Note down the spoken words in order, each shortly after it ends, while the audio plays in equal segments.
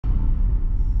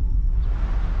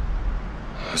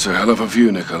It's a hell of a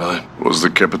view, Nikolai. Was the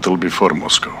capital before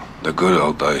Moscow? The good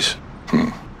old days.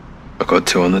 I got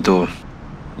two on the door.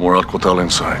 More alcohol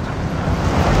inside.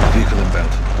 Vehicle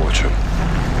inbound. Watch him.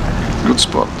 Good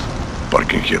spot.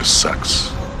 Parking here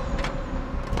sucks.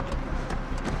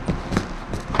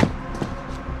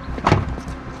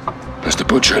 There's the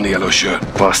butcher in the yellow shirt.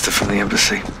 Blaster from the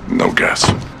embassy. No gas.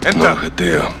 No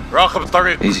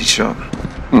Hadir. Easy shot.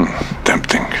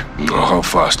 Tempting. Oh, how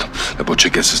fast? The butcher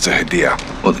gets us to Hadir.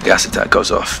 Or the gas attack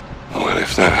goes off. Well,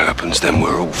 if that happens, then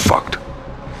we're all fucked.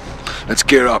 Let's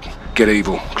gear up. Get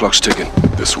evil. Clock's ticking.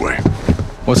 This way.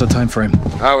 What's the time frame?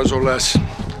 Hours or less.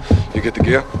 You get the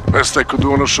gear? Best I could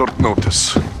do on a short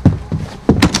notice.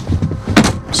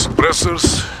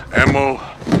 Suppressors, ammo,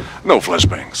 no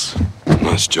flashbangs.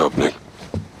 Nice job, Nick.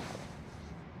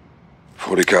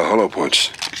 40 cal hollow points.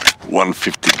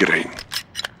 150 grain.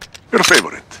 Your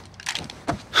favorite.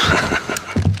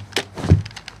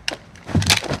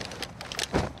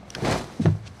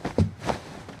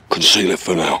 Conceal it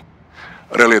for now.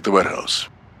 Rally at the warehouse.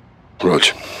 Rog,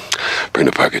 bring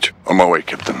the package. On my way,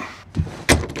 Captain.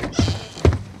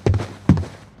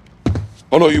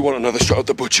 I know you want another shot at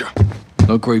the butcher.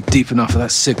 No grave deep enough for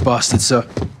that sick bastard, sir.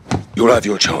 You'll have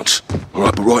your chance. All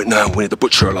right, but right now, we need the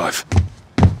butcher alive.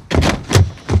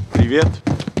 Привет.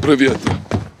 Привет.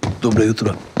 Доброе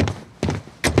утро.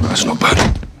 That's not bad.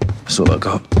 That's all I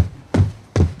got.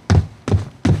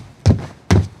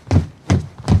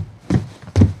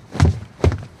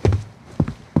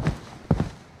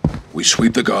 We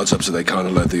sweep the guards up so they can't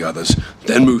alert the others,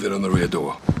 then move in on the rear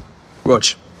door. Rog.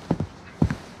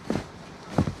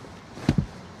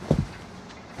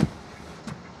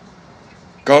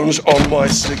 Guns on my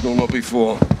signal, not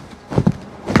before.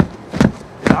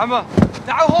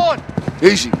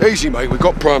 Easy, easy, mate. We've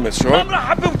got primates, right?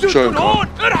 Show him, Carl.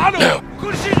 Now.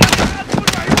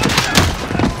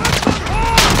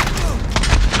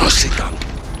 Nicely done.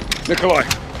 Nikolai,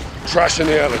 trash in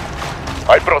the alley.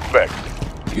 I brought back.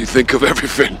 You think of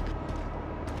everything.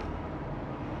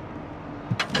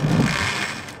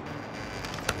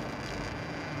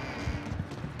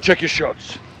 Check your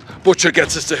shots. Butcher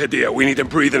gets us to Hadir. We need him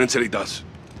breathing until he does.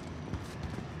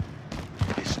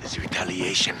 This is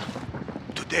retaliation.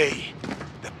 Today,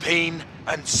 the pain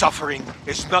and suffering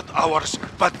is not ours,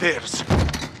 but theirs.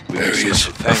 There he is.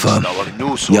 Thanks to our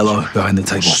new soldier. Yellow behind the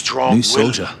table. Strong New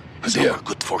soldier. Is Hadir. our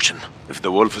good fortune. If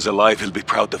the wolf is alive, he'll be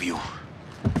proud of you.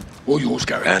 All yours,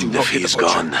 Garrett. Do And not if hit the he's butcher.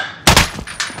 gone,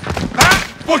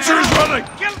 Butcher is running!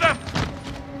 kill them!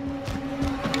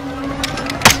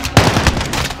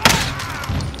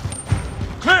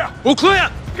 Clear! All clear!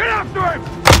 Get after him!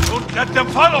 Don't let them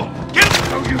follow! Kill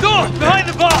them! Door! Behind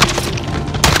the bar!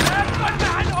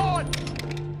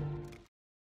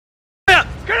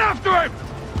 Get after him!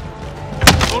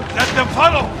 Don't let them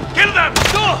follow! Kill them!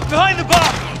 Door! Behind the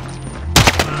bar!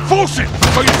 Force it!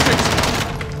 For your six!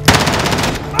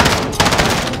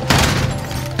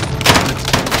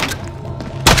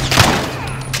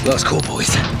 Last call, boys.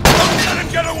 Let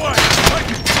him get away!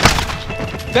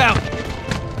 Down!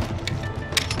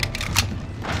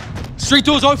 Street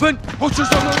doors open! Butcher's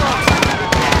on the run!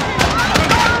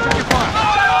 Check your fire!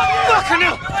 Fucking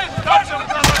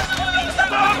hell!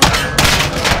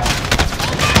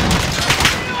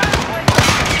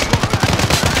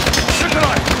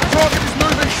 Nikolai, target is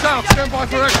moving south. Stand by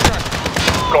for extract.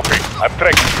 Copy. I'm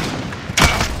tracking.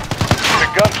 The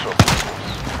gun shop.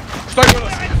 Stay with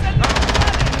us.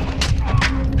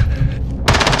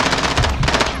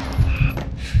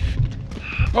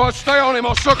 All right, stay on him.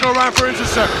 I'll circle around for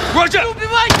intercept. Roger!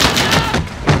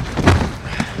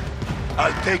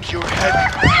 I'll take your head,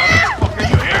 motherfucker,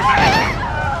 you hear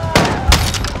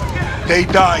me? They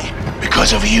die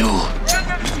because of you.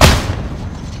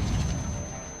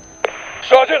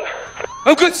 Sergeant!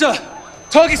 I'm good, sir!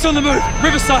 Target's on the move!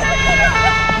 Riverside!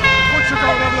 Butcher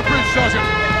going over the bridge, Sergeant.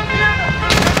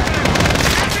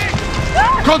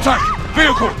 Contact!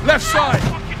 Vehicle! Left side!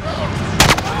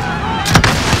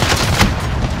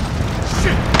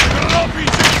 Shit! Got an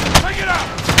RPG! Take it out!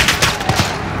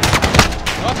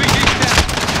 RPG down!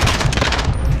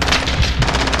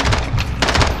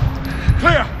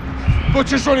 Clear!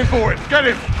 Butcher's running for it. Get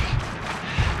him!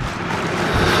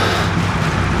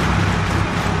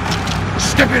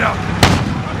 Step it up!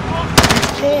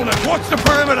 He's cornered! Watch the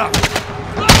perimeter!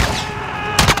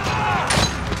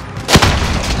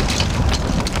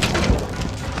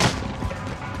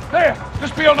 There!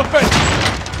 Just beyond the fence!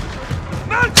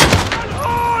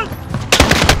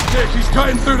 Dick, he's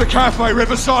cutting through the cafe,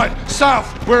 Riverside. South,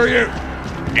 where are you?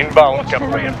 Inbound, Watch for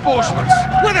Captain. reinforcements!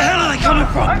 Where the hell are they coming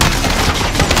from?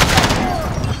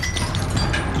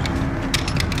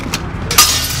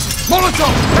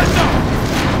 Molotov! Heads up!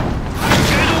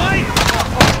 Get away!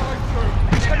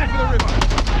 He's heading for the river.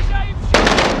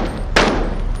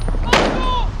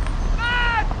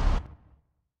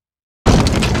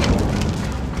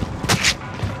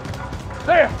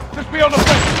 There! Just beyond the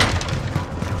fence!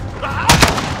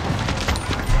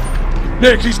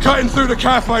 Nick, he's cutting through the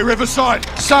cafe, riverside.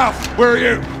 South, where are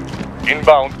you?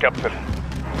 Inbound, Captain.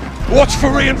 Watch for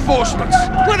reinforcements.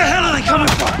 Where the hell are they coming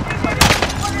from?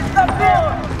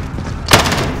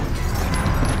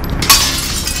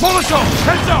 Molotov!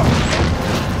 Heads up!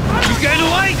 She's getting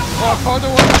away! Oh, find a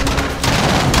way.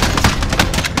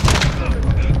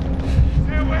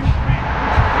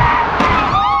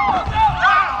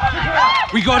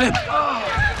 We got him!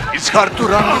 It's hard to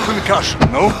run with concussion,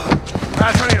 no?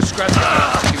 That's only a scratch.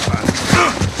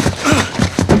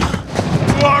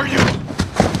 Who are you?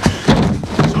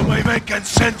 So my men can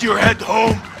send your head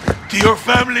home to your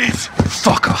families?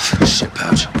 Fuck off, shit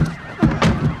pouch.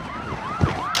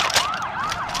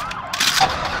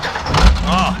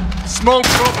 Small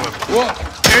problem. What?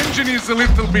 Engine is a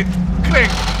little bit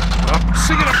cranked. I'm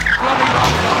singing a bloody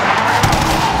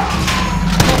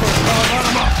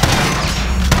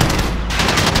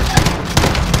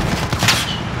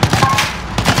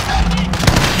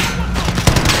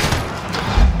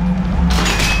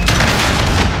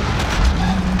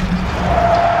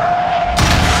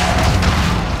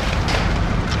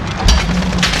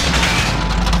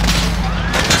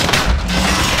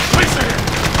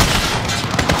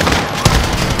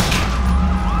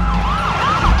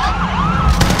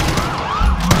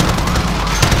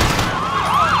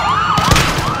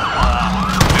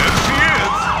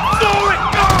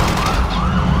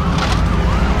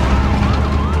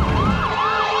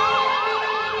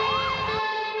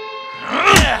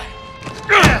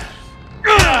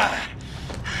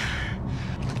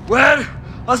Where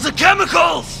are the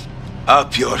chemicals?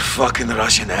 Up your fucking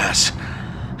Russian ass.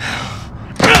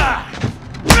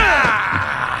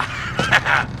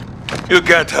 You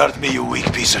can't hurt me, you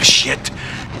weak piece of shit.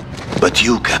 But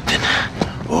you, Captain,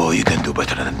 oh, you can do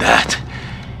better than that.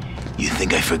 You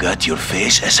think I forgot your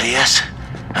face, SAS?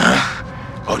 Huh?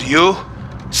 Or you,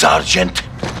 Sergeant?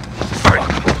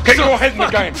 Get your head in the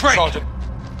game, Sergeant.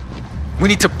 We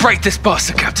need to break this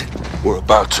bastard, Captain. We're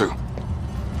about to.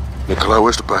 Nikolai,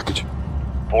 where's the package?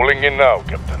 Pulling in now,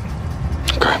 Captain.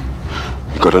 Okay.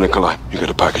 You go to Nikolai. You get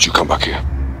a package, you come back here.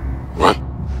 Right?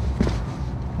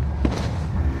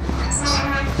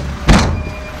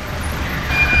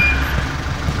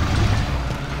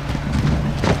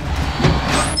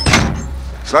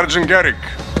 Sergeant Garrick,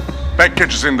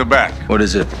 package is in the back. What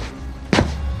is it?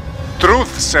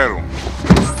 Truth serum.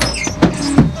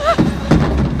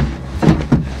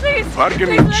 Please,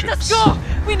 Bargaining please let us chips. go.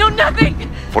 We know nothing.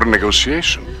 For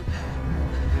negotiation.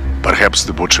 Perhaps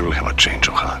the butcher will have a change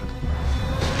of heart.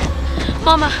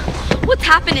 Mama, what's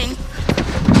happening?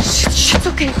 It's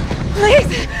okay.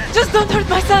 Please, just don't hurt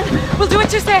my son. We'll do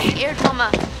what you say. Scared,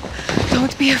 Mama.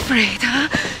 Don't be afraid, huh?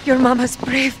 Your mama's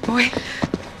brave, boy.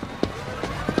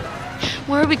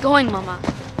 Where are we going, Mama?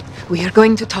 We are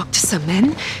going to talk to some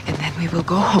men, and then we will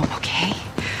go home, okay?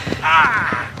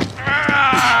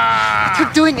 What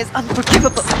you're doing is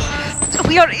unforgivable.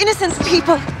 We are innocent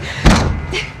people.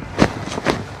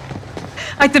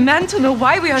 I demand to know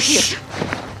why we are here.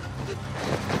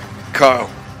 Kyle,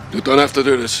 you don't have to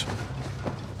do this.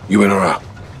 You in or out?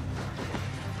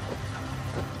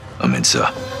 I'm in,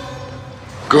 sir.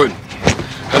 Good.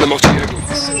 Hand him off to Diego.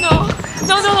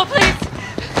 No, please.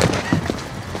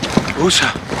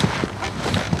 Usa.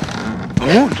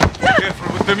 Moon.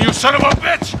 Careful with them, you son of a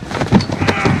bitch!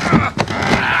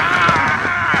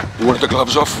 You wanted the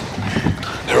gloves off?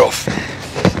 They're off.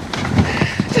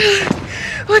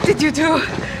 What did you do?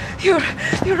 Your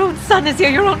own son is here,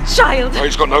 your own child. Oh,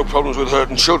 he's got no problems with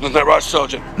hurting children, isn't that right,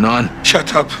 Sergeant? None.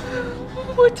 Shut up.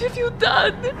 What have you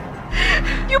done?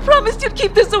 You promised you'd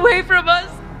keep this away from us.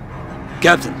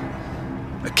 Captain,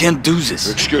 I can't do this.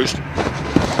 You're excused.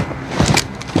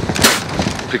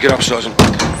 Pick it up, Sergeant.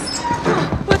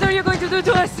 What are you going to do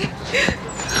to us?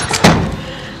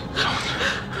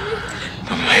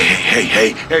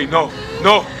 Hey, no.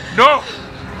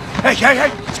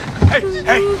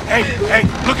 Hey,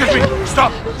 look at me.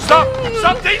 Stop.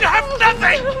 They have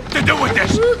nothing to do with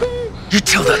this. You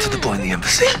tell that to the boy in the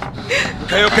embassy.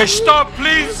 Okay, stop,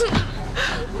 please.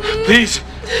 Please,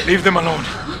 leave them alone.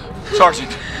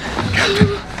 Sergeant, Captain,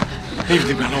 leave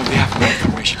them alone. They have no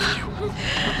information for you.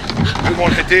 We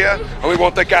want Hadir, and we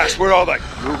want the gas. Where are they?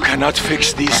 You cannot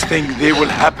fix these things. They will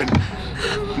happen.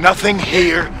 Nothing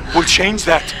here will change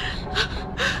that.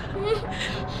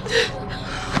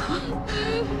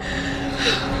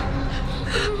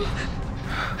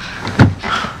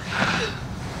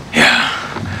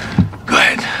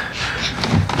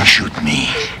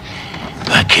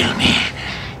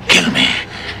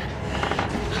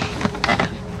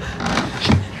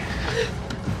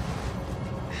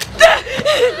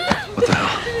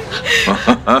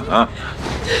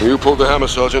 You pulled the hammer,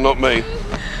 Sergeant, not me.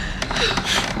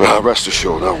 Now, rest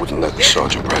assured, I wouldn't let the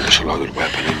Sergeant brandish a loaded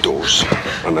weapon indoors,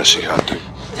 unless he had to.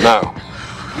 Now,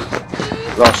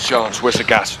 last chance, where's the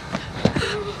gas?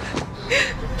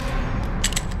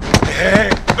 Hey!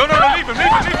 No, leave him!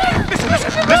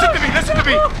 Listen to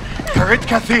me!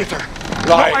 Karitka Theater.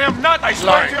 Lie. No, I am not, I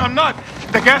swear to you, I'm not.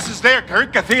 The gas is there,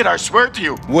 Karitka Theater, I swear to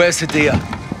you. Where's Hadir?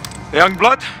 Young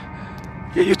blood?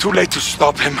 Yeah, you're too late to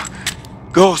stop him.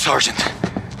 Go, Sergeant.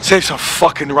 Save some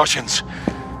fucking Russians.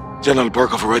 General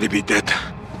Barkov already be dead.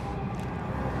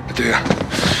 Hadir,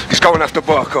 he's going after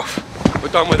Barkov. We're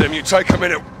done with him, you take a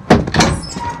minute.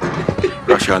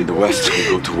 Russia and the West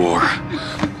will go to war.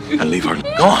 And leave her...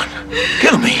 Go on,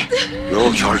 kill me.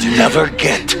 You'll never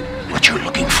get what you're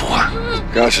looking for.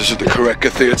 Gas is at the Karetka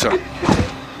Theater.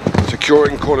 Secure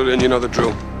it and call it in, you know the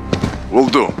drill. Will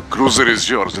do. Cruiser is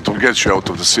yours. It will get you out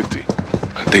of the city.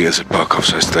 Hadir's at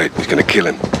Barkov's estate. He's gonna kill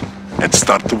him. And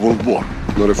start the World War.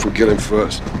 Not if we kill him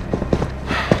first.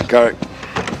 Garrick,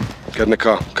 get in the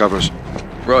car. Cover us.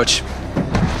 Rog.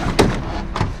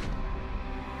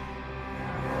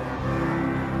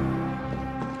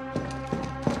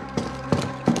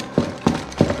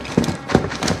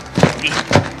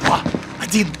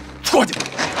 Один, входим!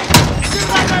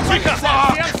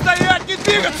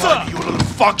 You little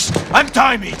fucks!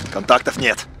 Untie me! Контактов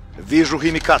нет. Вижу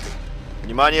химикаты.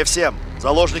 Внимание всем!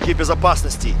 Заложники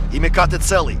безопасности. Химикаты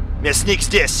целый. Мясник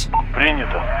здесь.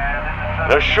 Принято.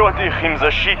 Расчет их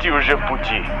химзащите уже в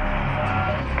пути.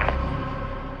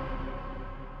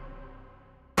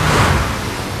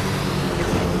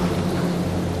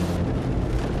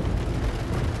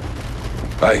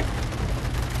 Hey.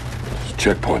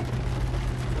 Checkpoint.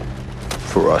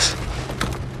 For us.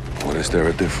 What is there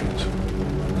a difference?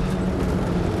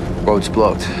 Road's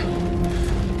blocked.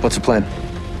 What's the plan?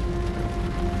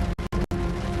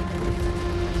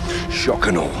 Shock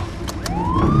and all.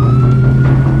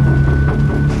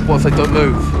 What if they don't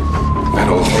move? Then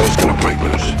all hell's gonna break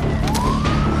loose.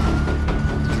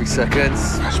 3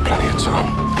 seconds. That's plenty of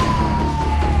time.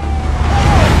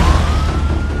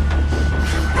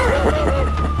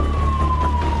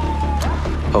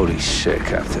 Holy shit,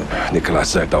 Captain. Nikolai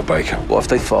said they'll bake. What if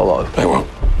they follow? They won't.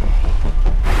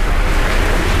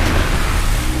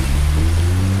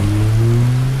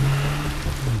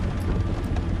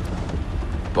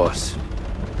 Boss.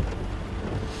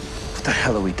 What the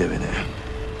hell are we doing here?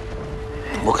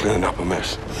 We're cleaning up a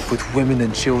mess. With women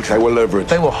and children. They were leveraged.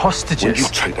 They were hostages. When you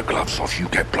take the gloves off, you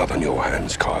get blood on your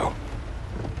hands, Kyle.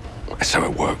 That's how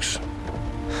it works.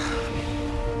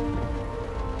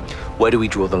 Where do we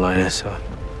draw the line here, sir?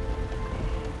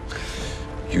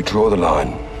 You draw the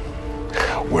line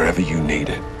wherever you need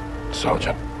it,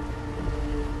 Sergeant.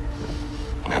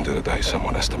 End of the day,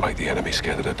 someone has to make the enemy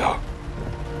scared of the dark.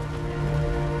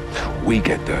 We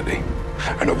get dirty,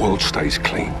 and the world stays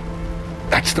clean.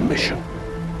 That's the mission.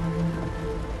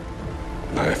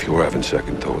 Now, if you're having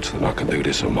second thoughts, then I can do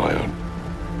this on my own.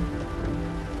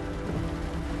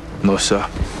 No, sir.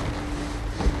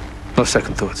 No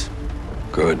second thoughts.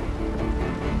 Good.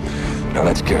 Now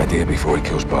let's get Hadir before he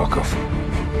kills Barkov.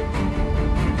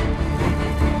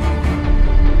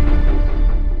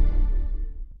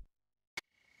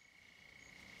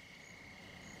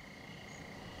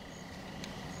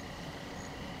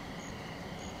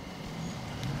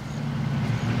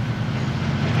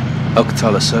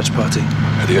 Al-Qatala search party.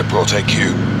 Hadir brought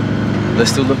AQ. They're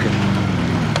still looking.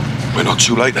 We're not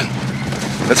too late then.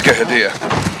 Let's get Hadir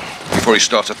before he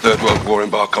starts a third world war in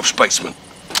Barkov's basement.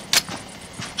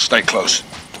 Stay close.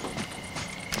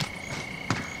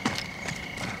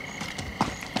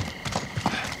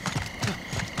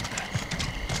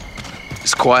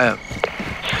 It's quiet.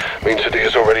 Means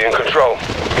Hadir's already in control.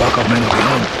 Barkov may not be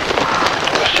home.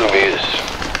 Assume he is.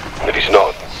 And if he's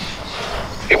not,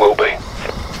 he will be.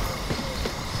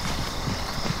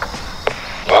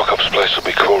 Barkov's place will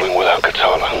be crawling without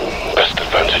Al-Qatala. Best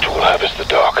advantage we'll have is the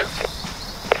dark.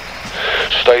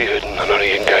 Stay hidden and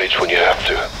only engage when you have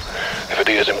to. If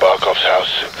Hadir's in Barkov's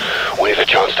house, we need a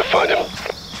chance to find him.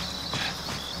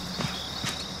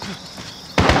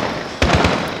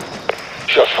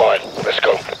 Shots fired. Let's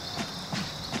go.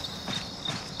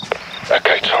 That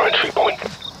gate's our entry point.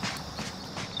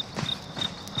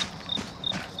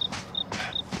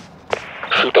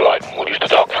 Shoot the light. We'll use the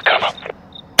dark for cover.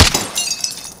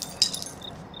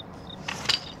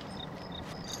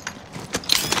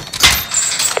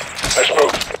 Let's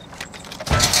move.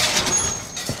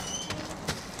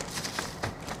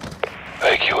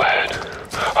 AQ ahead.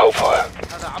 Hold fire.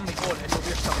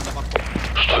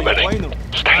 It's too many.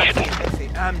 Stay hidden.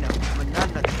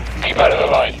 Keep out of the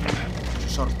light.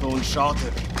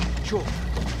 شوف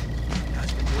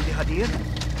لازم تقول لي هدير؟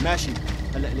 ماشي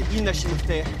هلا لقينا شي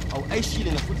مفتاح او اي شيء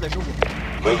لنفوت لجوا.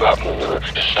 Move up.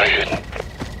 Just stay hidden.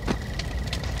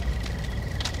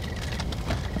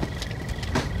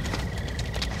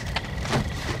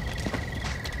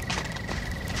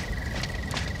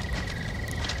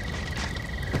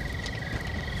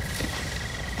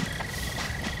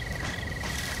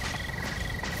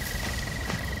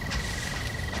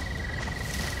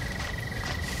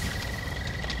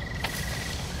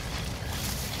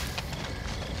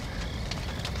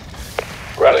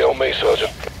 Rally on me,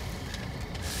 Sergeant.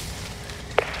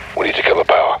 We need to kill the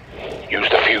power. Use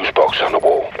the fuse box on the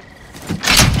wall.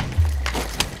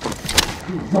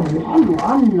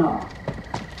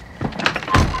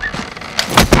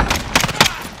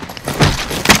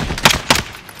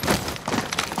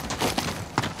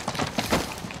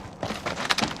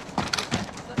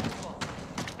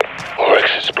 Our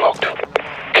exit's blocked.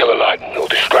 Kill a light and it'll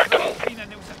distract them.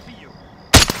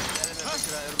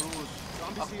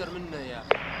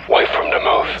 Wait for him to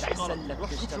move.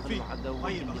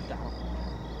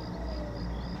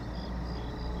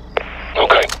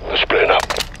 Okay, they're splitting up.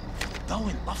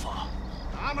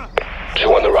 Two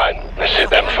on the right. Let's hit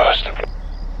them first.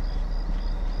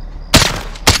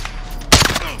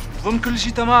 ضمن كل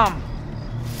شيء تمام.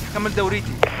 كمل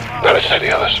دوريتي. Now let's take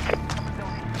the others.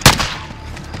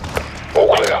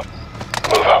 All clear.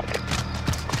 Move up.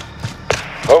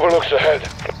 Overlook's ahead.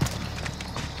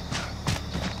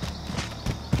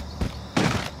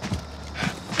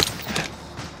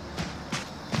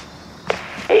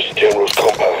 There's the General's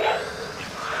compound.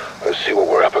 Let's see what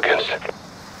we're up against.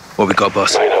 What we got,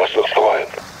 boss? Main house looks quiet.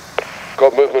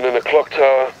 Got movement in the clock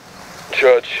tower,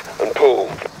 church, and pool.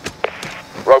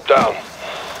 Rope down.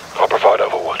 I'll provide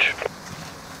overwatch.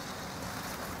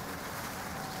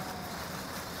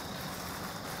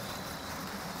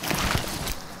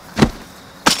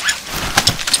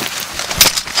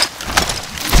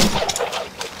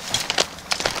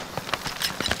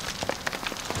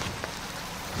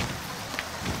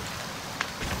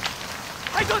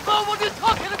 I don't know what you're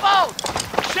talking about!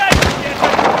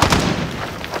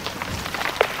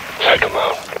 Take him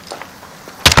out.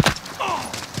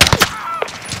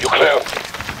 You clear?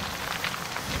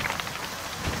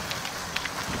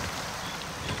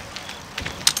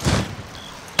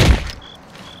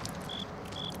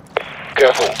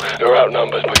 Careful, they're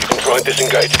outnumbered, but you can try and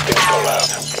disengage if things go loud.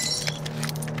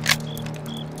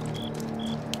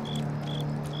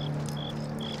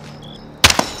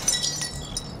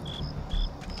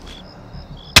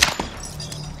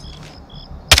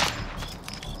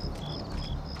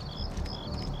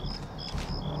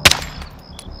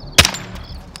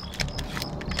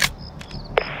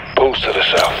 Pulls to the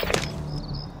south.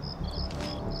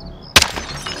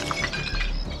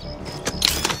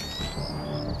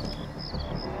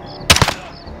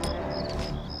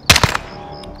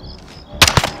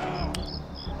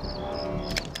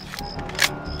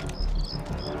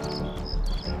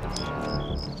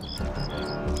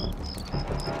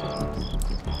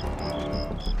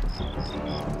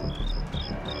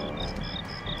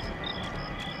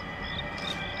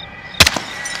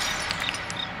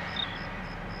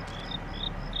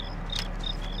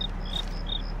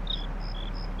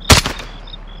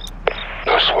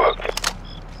 Nice work.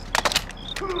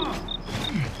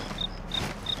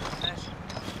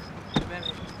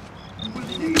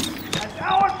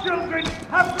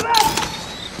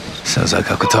 Sounds like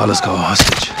Al-Qatala's got a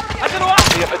hostage.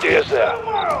 See if Hadir's there.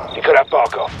 You could have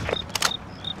Barkov.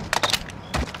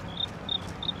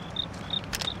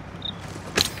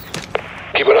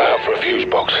 Keep an eye out for a fuse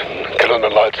box. Killing the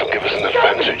lights will give us an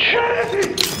advantage.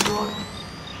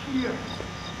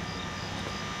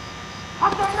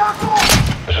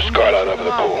 There's a skylight over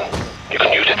the pool. You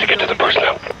can use it to get to the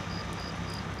prisoner.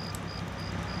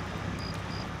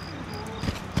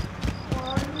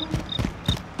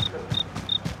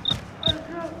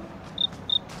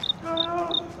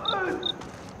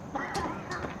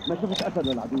 ما شفت اسد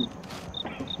العدو.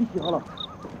 في غلط.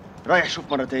 رايح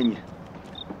شوف مرة تانية.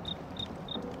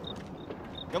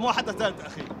 كم واحد قتلت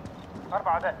اخي؟ 4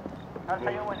 عدد.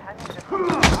 الحيوان حنين.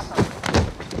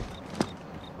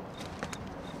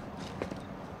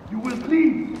 You will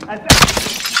please as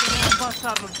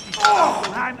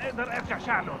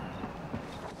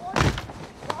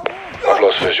I've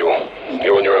lost visual.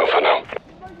 You're on your own for now.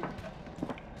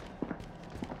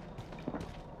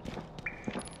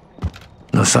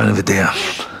 No sign of a deer.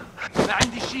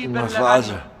 My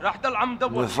father.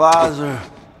 My father.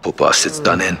 Poor bastard's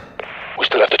done in. We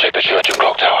still have to check the church and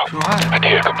clock tower.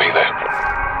 Hadir could be there.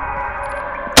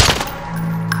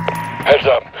 Heads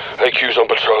up. AQ's on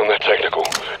patrol and they're technical.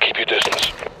 Keep your distance.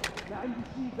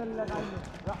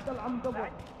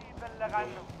 بلغ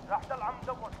عنه راح ضل عم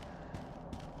دور.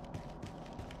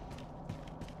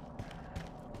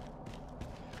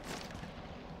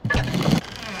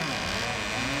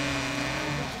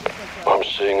 I'm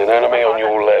seeing an enemy on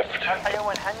your left.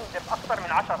 الحيوان حنيذ أكثر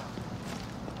من 10.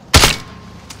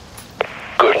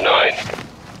 Good night.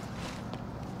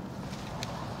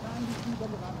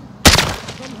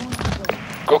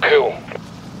 Go kill.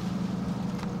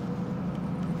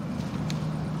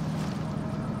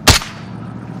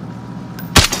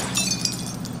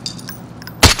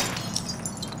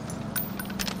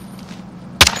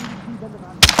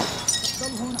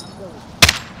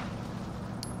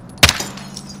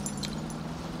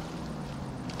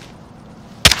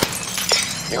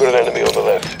 You got an enemy on the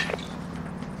left.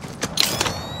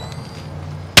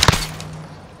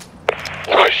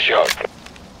 Nice shot.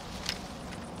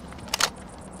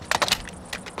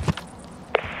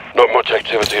 Not much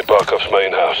activity at Barkov's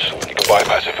main house. You can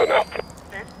bypass it for now.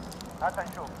 هات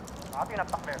نشوف. أعطينا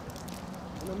التحضير.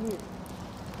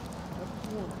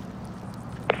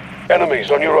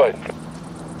 Enemies on your right.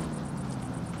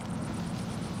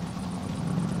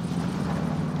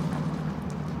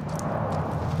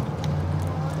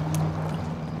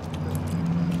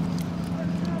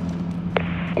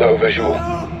 No visual.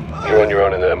 You're on your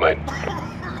own in there, mate.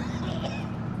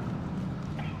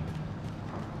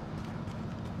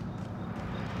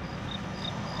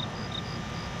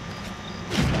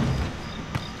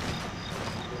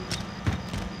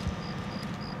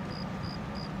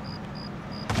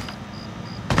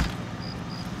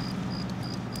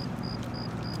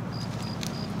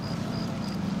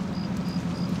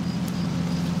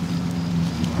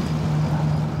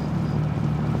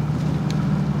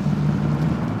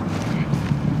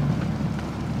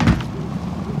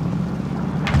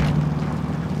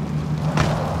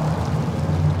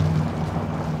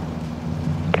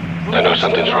 They know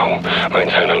something's wrong.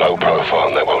 Maintain a low profile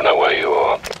and they won't know where you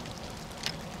are.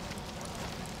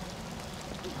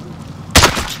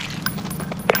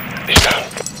 He's down.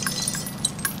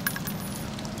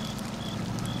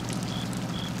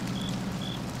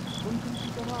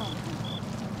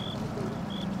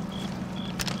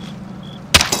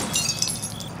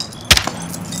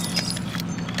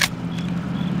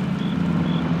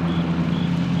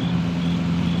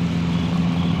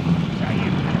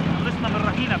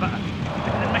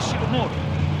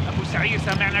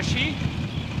 سامعنا شيء؟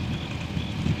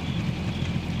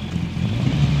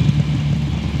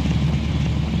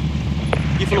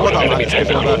 كيف الوضع مع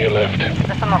الاستجوابات؟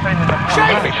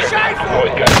 شايفه!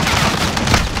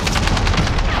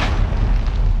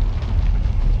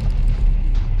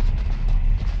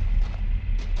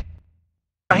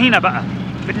 هنا بقى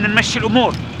بدنا نمشي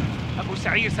الامور. ابو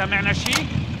سعير سامعنا شيء؟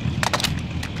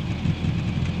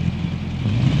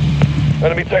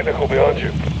 Enemy technical behind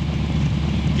you.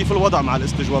 كيف الوضع مع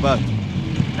الاستجوابات؟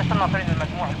 لسه ناطرين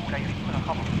المجموعة الأولى يريدون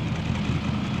الخبر.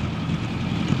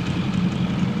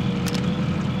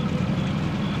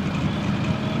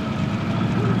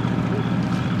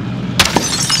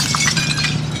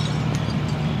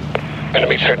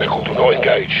 Enemy technical, do not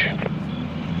engage.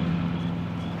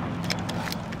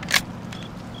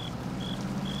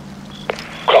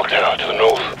 Clock tower to the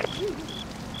north.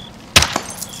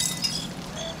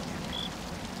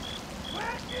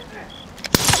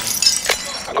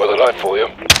 I've got the light for you.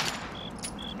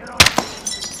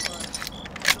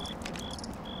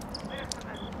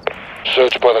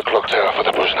 Search by the clock tower for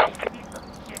the prisoner.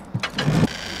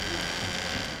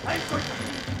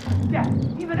 Yeah,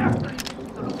 even after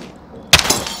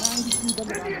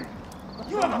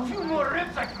you have a few more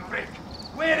ribs I can break.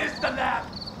 Where is the lab?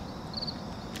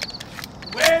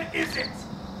 Where is it?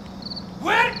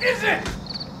 Where is it?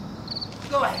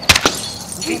 Go ahead.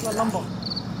 Keep the lumber.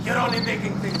 You're only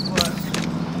making things worse.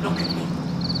 Look at me.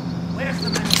 Where's the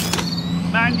man?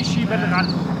 ما عندي شيء بلغ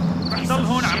عنه. رح ضل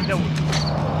هون عم دور.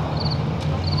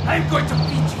 I'm going to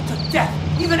beat you to death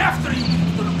even after you give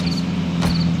me the location.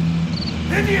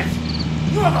 Idiot!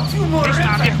 You have a few more. ليش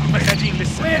عم يحكوا مساجين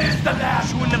لسه؟ Where is the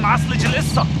lab? شو اللي معصلج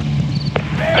القصة؟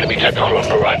 Enemy technical on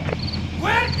the right.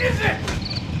 Where is it?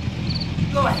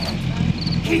 Go ahead.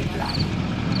 Keep lying.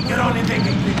 You're only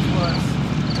making things worse.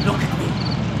 Look at me.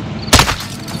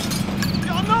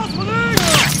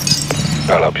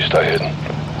 I'll help you stay hidden.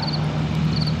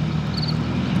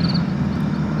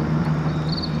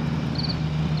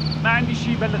 ما عندي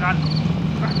شيء بلغ عنه.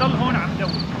 رح ضل هون عم دور.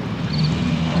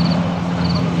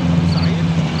 سعيد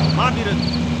ما عم يرد.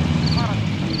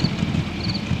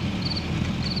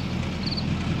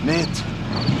 مات.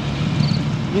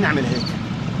 مين عمل هيك؟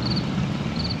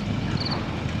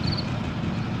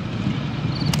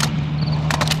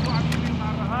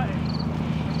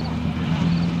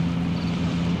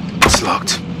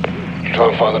 try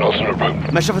and find an alternate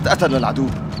route. ما شفت قتل للعدو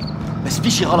بس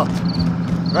في شي غلط.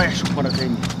 رايح شوف مرة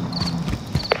ثانية.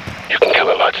 You can kill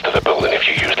the lights to the building if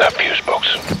you use that fuse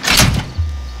box.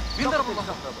 مين ضرب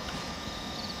الكهرباء؟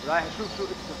 رايح اشوف شو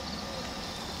اسمه.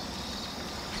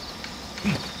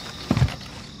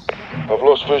 I've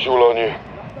lost visual on you.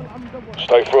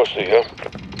 Stay frosty, yeah?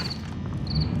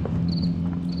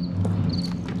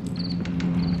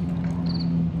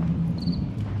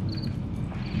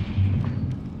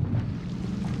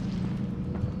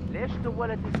 ليش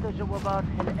طولت الجوابات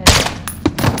هالقد؟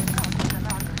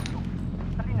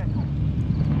 خلينا نشوف.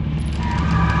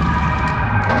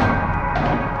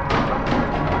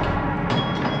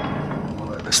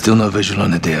 Still no visual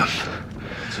on Hadir.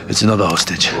 It's another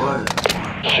hostage.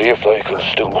 See if they can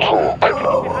still talk.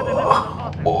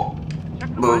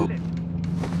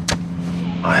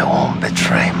 I won't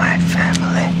betray my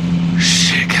family.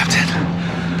 Shit, Captain.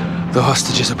 The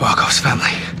hostages are Barkov's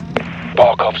family.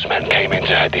 Barkov's men came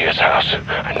into Hadir's house,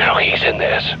 and now he's in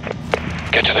theirs.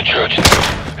 Get to the church now.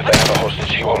 If they have a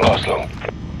hostage, he won't last long.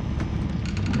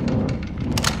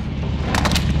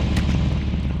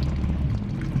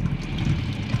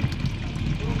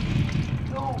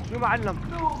 شو معلم؟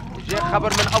 جاي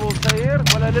خبر من ابو صغير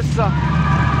ولا لسه؟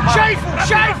 شايفه!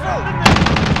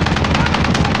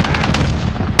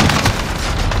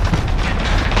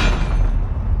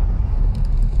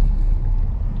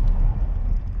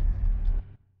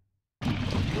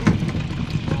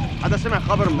 حدا سمع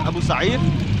خبر من ابو سعيد؟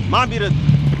 ما عم بيرد.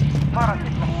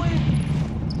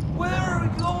 Where are we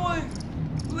going?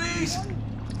 Please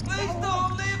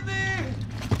don't leave me.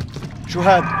 شو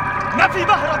هاد؟ ما في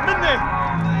مهرب مني.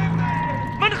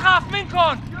 منخاف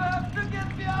منكم.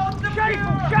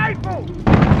 شايفه.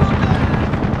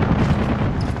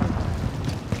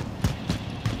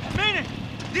 ميني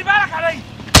دير بالك علي.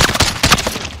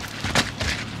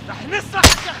 رح نسرح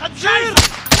يا خنزير.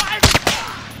 واحد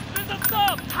من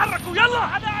الصوب تحركوا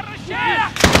يلا هذا على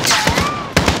الرشاح.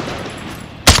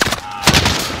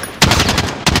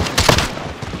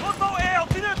 خذوا ايه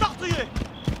وفينا تغطية.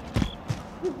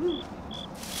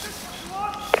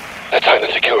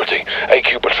 Lieutenant Security, AQ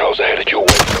patrols are headed your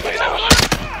way from the main house.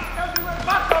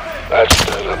 That's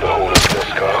Sterling, the whole of this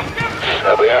car.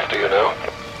 They'll be after you now.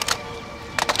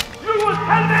 You will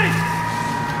tell me!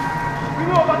 We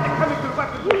know about the chemical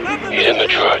weapons. He's in the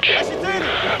church.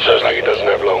 Sounds like he doesn't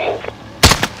have long.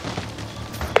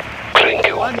 Clean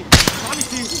kill.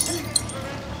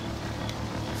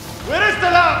 Where is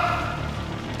the lamp?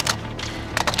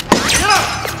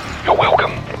 You're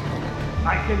welcome.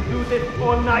 I can do this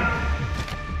all night.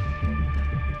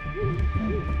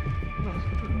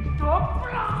 Stop!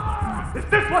 Is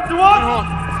this what you want?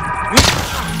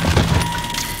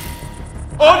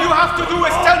 All you have to do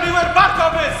is tell me where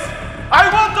Barkov is. I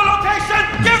want the location.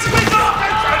 Give me the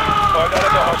location. Find out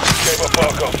if the hostage gave up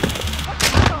Barkov.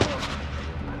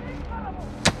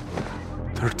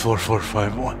 Third floor,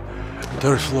 451.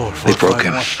 Third floor, 451. They broke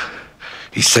him.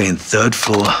 He's saying third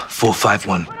floor,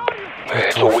 451.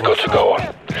 That's all we got to go on.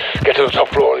 Get to the top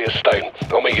floor of the estate.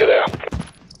 I'll meet you there.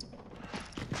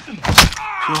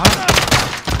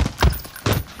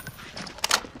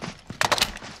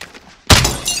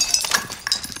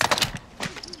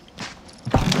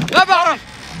 لا بعرف.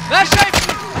 لا شايف.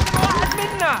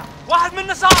 واحد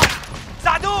منا صار.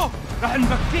 ساعدوه. رح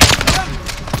نبكيه.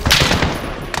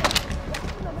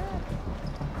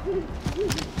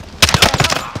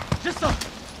 جثة.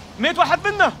 ميت واحد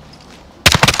منا.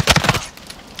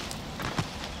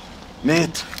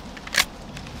 ميت.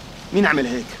 مين عمل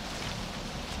هيك؟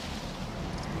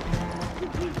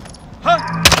 ها؟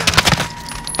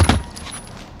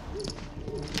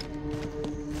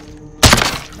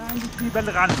 ما عندي شي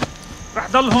بلغ عنه. رح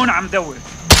ضل هون عم دور.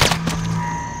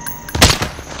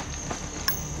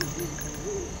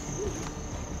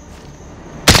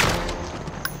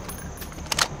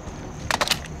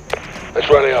 Let's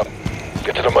rally up.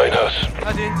 Get to the main house.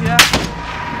 هذه انت يا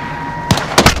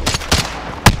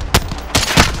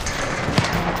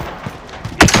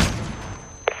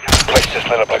Place just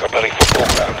lit up like a bloody football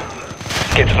ground.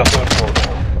 Get to the third floor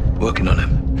now. Working on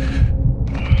him.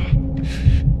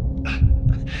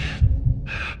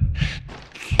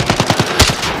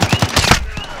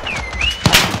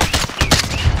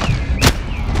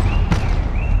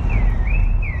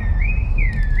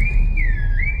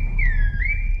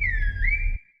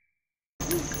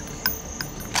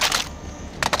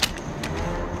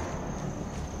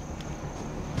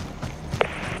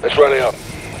 Let's rally up.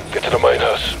 Get to the main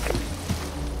house.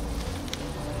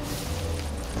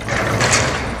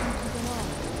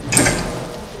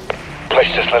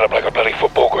 Place just lit up like a bloody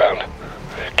football ground.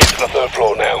 Get to the third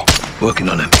floor now. Working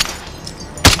on him.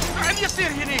 يصير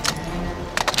هنيك؟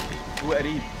 هو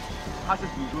قريب حاسس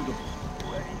بوجوده.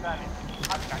 هو قريب فعلا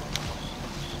حاسس على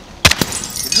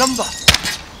اللمبة.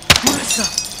 شو لسه؟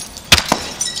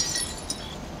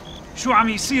 شو عم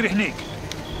يصير هنيك؟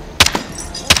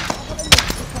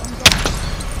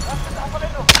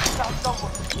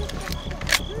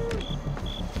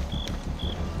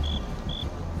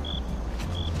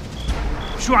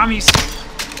 شو عم يصير؟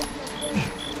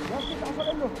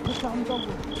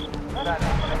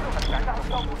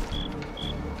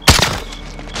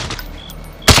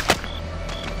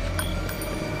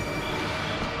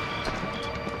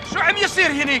 شو عم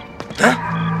يصير هنيك؟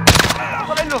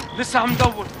 حصل له لسه عم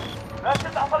ندور. لا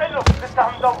شو حصل له لسه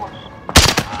عم ندور.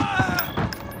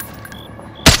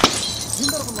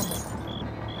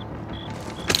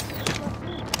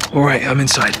 All right, I'm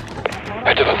inside.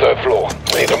 Head to the 3rd floor.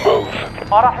 We need to move.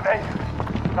 ما راح بعيد.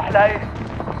 راح لاقيه.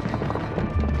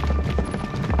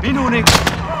 مين هونيك؟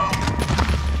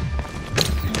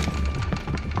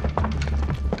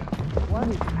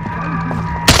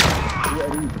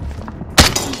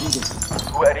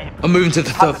 I'm moving to the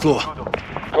 3rd floor.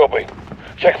 Copy.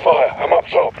 Check fire. I'm up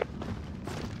top.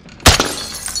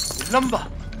 اللمبة.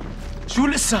 شو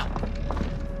لسه؟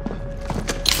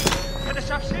 هذا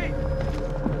شاف شيء.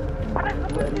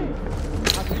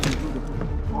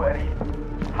 هو قريب.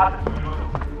 حاسس بوجوده.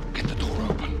 Get the door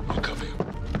open. I'll cover you.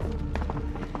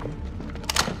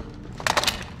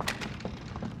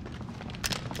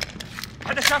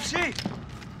 هذا شاف شيء.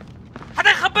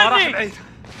 هذا يخبرني. ما راح بعيد.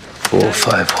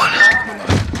 451.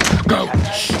 Go.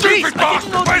 Stupid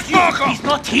bastard! Where's Markov? He's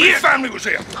not here. His family was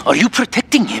here. Are you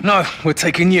protecting him? No, we're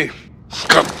taking you.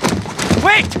 Come.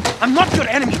 Wait! I'm not your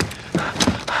enemy.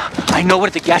 I know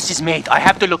where the gas is made. I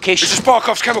have the location. This is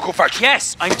Barkov's chemical factory. Yes,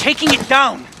 I'm taking it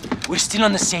down. We're still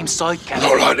on the same side, Captain.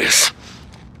 Not like this.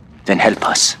 Then help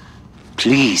us.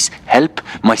 Please, help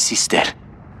my sister.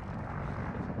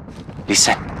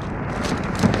 Listen.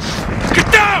 Get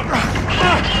down!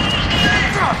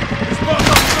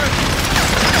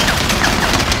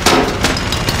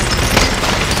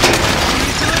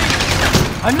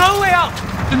 I'm no way out.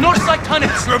 The north side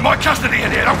tunnels. You're in my custody in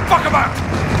here. Don't fuck about.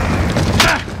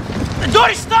 The door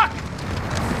is stuck.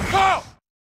 Carl!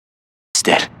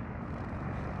 Sister.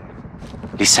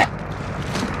 Listen.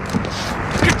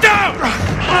 Get down!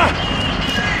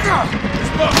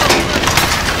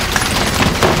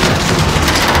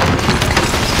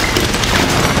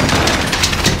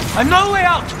 I'm no way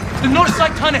out. The north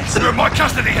side tunnels. You're in my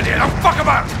custody in here. Don't fuck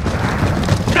about.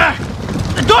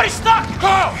 The door is stuck.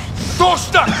 Carl! Door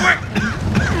stuck. Quick!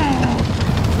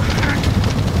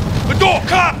 The door,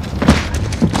 cut!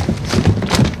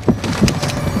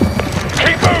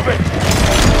 Keep moving!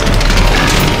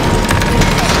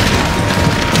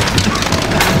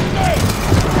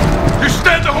 You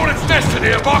stand the hornet's nest in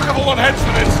here. Barkov will want heads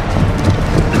for this.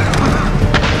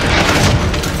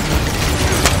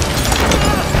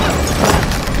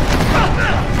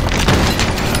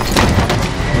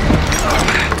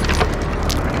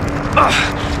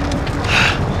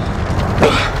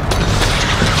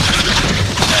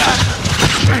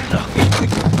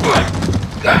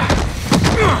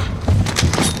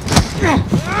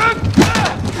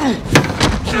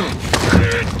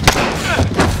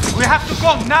 We have to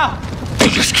go now. You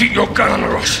just keep your gun on the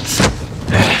Russians.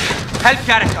 Help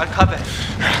Garrett, I'll cover.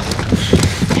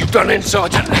 You done in,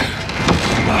 Sergeant?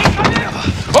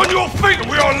 On your feet,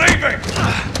 we are leaving!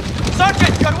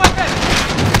 Sergeant, your weapon!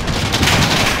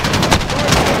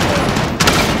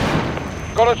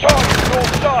 Got a target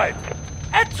north side.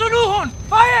 Etsunuhun!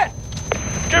 Fire!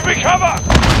 Give me cover!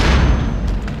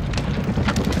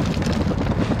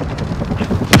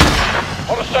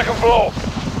 On the 2nd floor.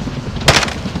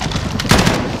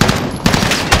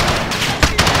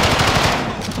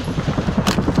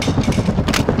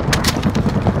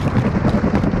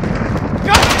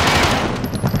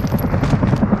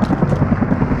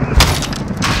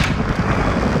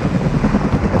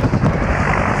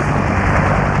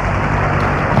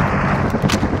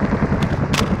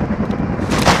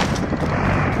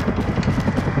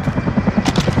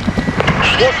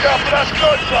 Watch out for that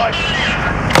searchlight!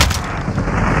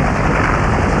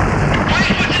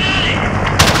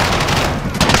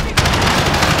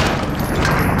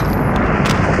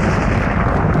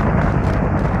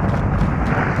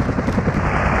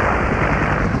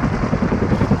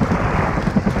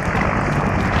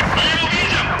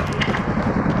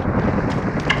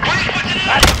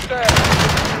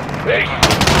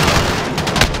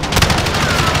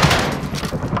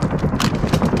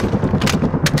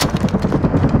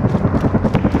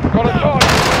 Got a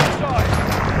target!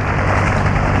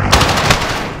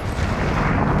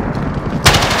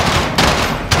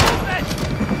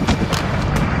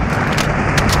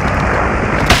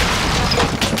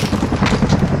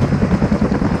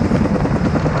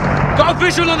 Got a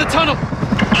visual on the tunnel!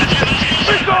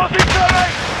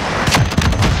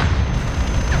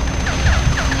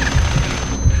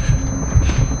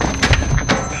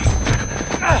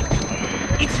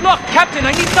 It's locked, Captain!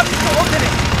 I need something to open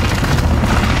it!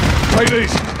 Take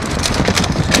these.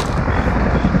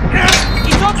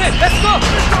 It's open! Let's go!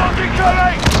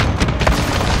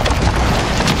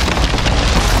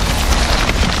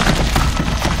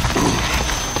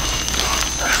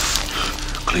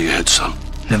 Clear your head, son.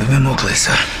 Never been more clear,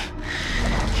 sir.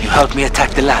 You helped me attack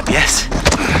the lab, yes?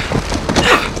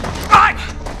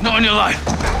 Not on your life.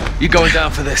 You're going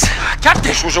down for this. Captain!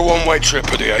 This was a one-way trip,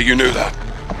 Hadir. You knew that.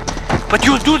 But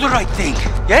you'll do the right thing,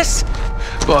 yes?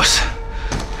 Boss,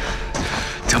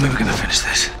 tell me we're gonna finish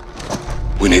this.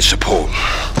 We need support.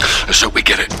 Let's hope we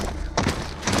get it.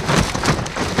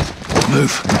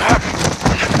 Move.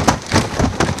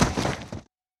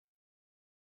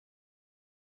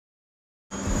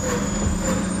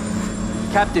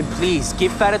 Captain, please,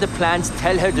 give Farah the plans,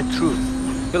 tell her the truth.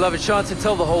 You'll have a chance to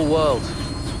tell the whole world.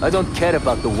 I don't care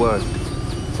about the world.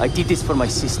 I did this for my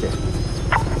sister.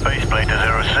 Baseplate to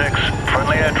 06.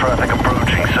 Friendly air traffic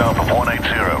approaching south of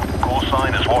 180. Call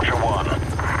sign is Watcher 1.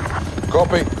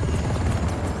 Copy.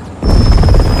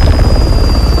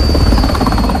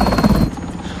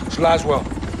 It's Laswell.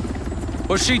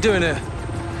 What's she doing here?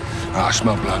 I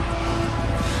smell blood.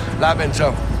 Lab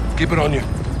intel. Keep it on you.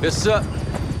 Yes, sir.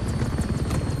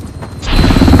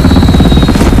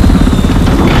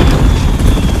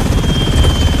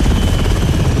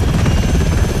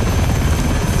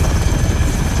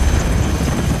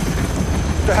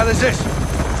 What the hell is this?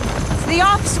 It's the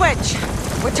off switch.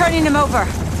 We're turning him over.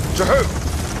 To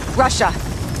who? Russia.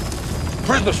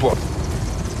 Prisoner swap.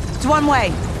 It's one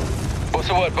way. What's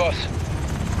the word, boss?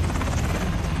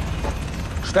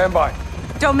 Stand by.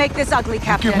 Don't make this ugly,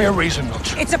 Captain. Give me a reason not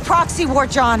to. It's a proxy war,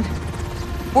 John.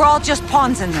 We're all just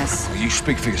pawns in this. Well, you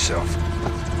speak for yourself.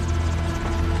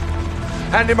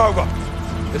 Hand him over.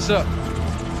 Yes, sir.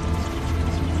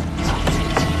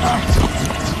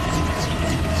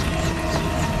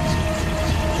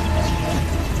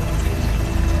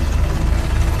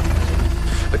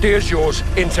 Hadir's yours,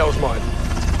 intel's mine.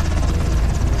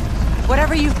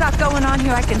 Whatever you've got going on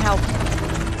here, I can help.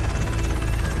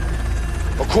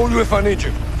 I'll call you if I need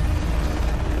you.